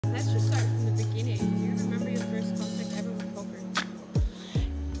let's just start from the beginning. Do you remember your first contact ever with poker?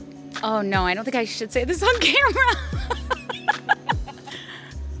 Oh no, I don't think I should say this on camera.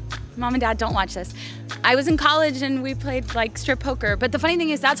 Mom and Dad, don't watch this. I was in college and we played like strip poker. But the funny thing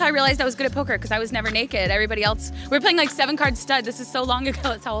is that's how I realized I was good at poker, because I was never naked. Everybody else, we were playing like 7-card stud. This is so long ago,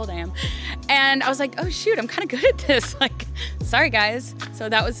 that's how old I am. And I was like, oh shoot, I'm kind of good at this. Like, sorry guys. So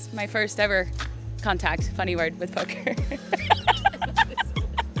that was my first ever contact, funny word, with poker.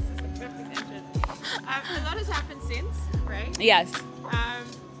 A lot has happened since, right? Yes.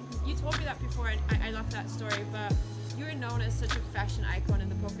 You told me that before, and I love that story, but you're known as such a fashion icon in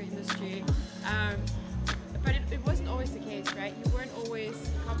the poker industry. But it wasn't always the case, right? You weren't always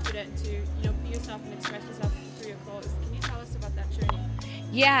confident to, be yourself and express yourself through your clothes. Can you tell us about that journey?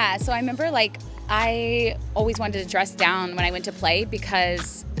 Yeah, so I remember like I always wanted to dress down when I went to play,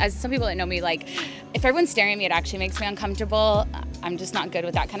 because as some people that know me, like if everyone's staring at me, it actually makes me uncomfortable. I'm just not good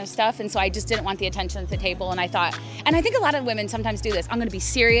with that kind of stuff. And so I just didn't want the attention at the table. And I thought, and I think a lot of women sometimes do this, I'm gonna be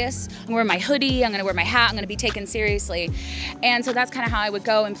serious, I'm gonna wear my hoodie, I'm gonna wear my hat, I'm gonna be taken seriously. And so that's kind of how I would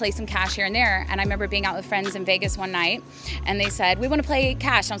go and play some cash here and there. And I remember being out with friends in Vegas one night, and they said, we wanna play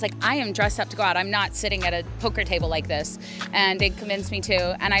cash. And I was like, I am dressed up to go out. I'm not sitting at a poker table like this. And they convinced me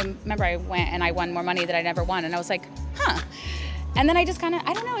to. And I remember I went and I won more money than I'd ever won. And I was like, huh. And then I just kind of,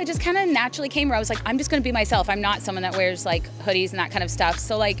 I don't know, it just kind of naturally came where I was like, I'm just going to be myself. I'm not someone that wears like hoodies and that kind of stuff.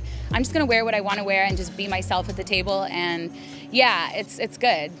 So like, I'm just going to wear what I want to wear and just be myself at the table. And yeah, it's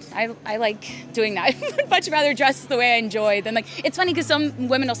good. I like doing that. I'd much rather dress the way I enjoy than like, it's funny because some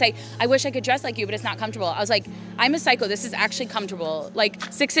women will say, I wish I could dress like you, but it's not comfortable. I was like, I'm a psycho. This is actually comfortable. Like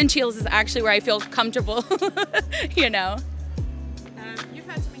 6-inch heels is actually where I feel comfortable, You've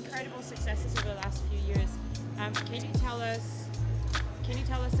had some incredible successes over the last few years. Can you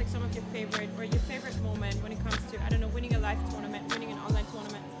tell us like some of your favorite moment when it comes to, I don't know, winning a live tournament, winning an online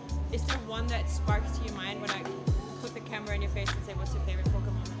tournament? Is there one that sparks to your mind when I put the camera in your face and say, what's your favorite poker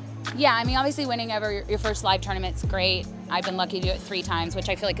moment? Yeah, I mean, obviously winning ever your first live tournament's great. I've been lucky to do it 3 times, which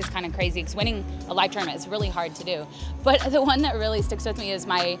I feel like is kind of crazy because winning a live tournament is really hard to do. But the one that really sticks with me is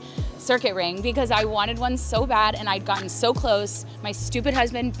my circuit ring, because I wanted one so bad and I'd gotten so close. My stupid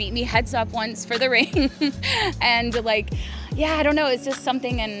husband beat me heads up once for the ring. And like, yeah, I don't know, it's just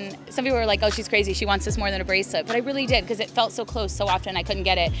something. And some people were like, oh, she's crazy, she wants this more than a bracelet. But I really did, because it felt so close so often I couldn't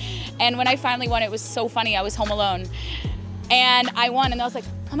get it. And when I finally won, it was so funny. I was home alone and I won, and I was like,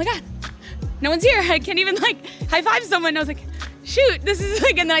 oh my God, no one's here. I can't even like high five someone. And I was like, shoot, this is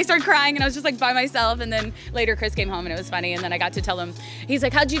like, and then I started crying and I was just like by myself. And then later Chris came home and it was funny. And then I got to tell him, he's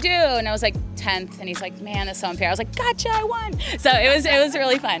like, how'd you do? And I was like 10th. And he's like, man, that's so unfair. I was like, gotcha, I won. So it was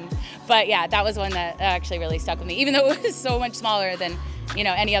really fun. But yeah, that was one that actually really stuck with me, even though it was so much smaller than,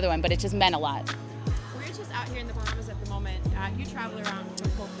 any other one, but it just meant a lot. We're just out here in the Bahamas at the moment. You travel around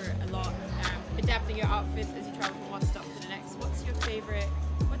with poker a lot, adapting your outfits as you travel from one stop to the next. What's your favorite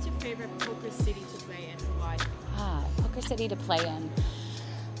poker city to play in, and why? Poker city to play in.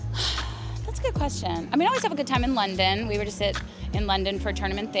 That's a good question. I mean, I always have a good time in London. We were just in London for a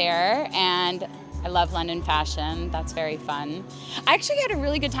tournament there, and I love London fashion. That's very fun. I actually had a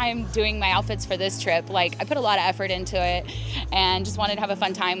really good time doing my outfits for this trip. Like, I put a lot of effort into it and just wanted to have a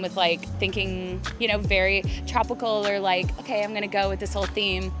fun time with like thinking, very tropical, or like, okay, I'm gonna go with this whole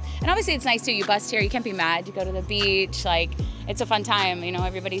theme. And obviously it's nice too, you bust here, you can't be mad. You go to the beach, like it's a fun time,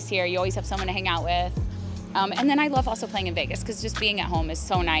 everybody's here. You always have someone to hang out with. And then I love also playing in Vegas, because just being at home is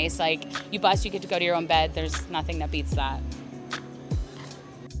so nice. Like, you bust, you get to go to your own bed. There's nothing that beats that.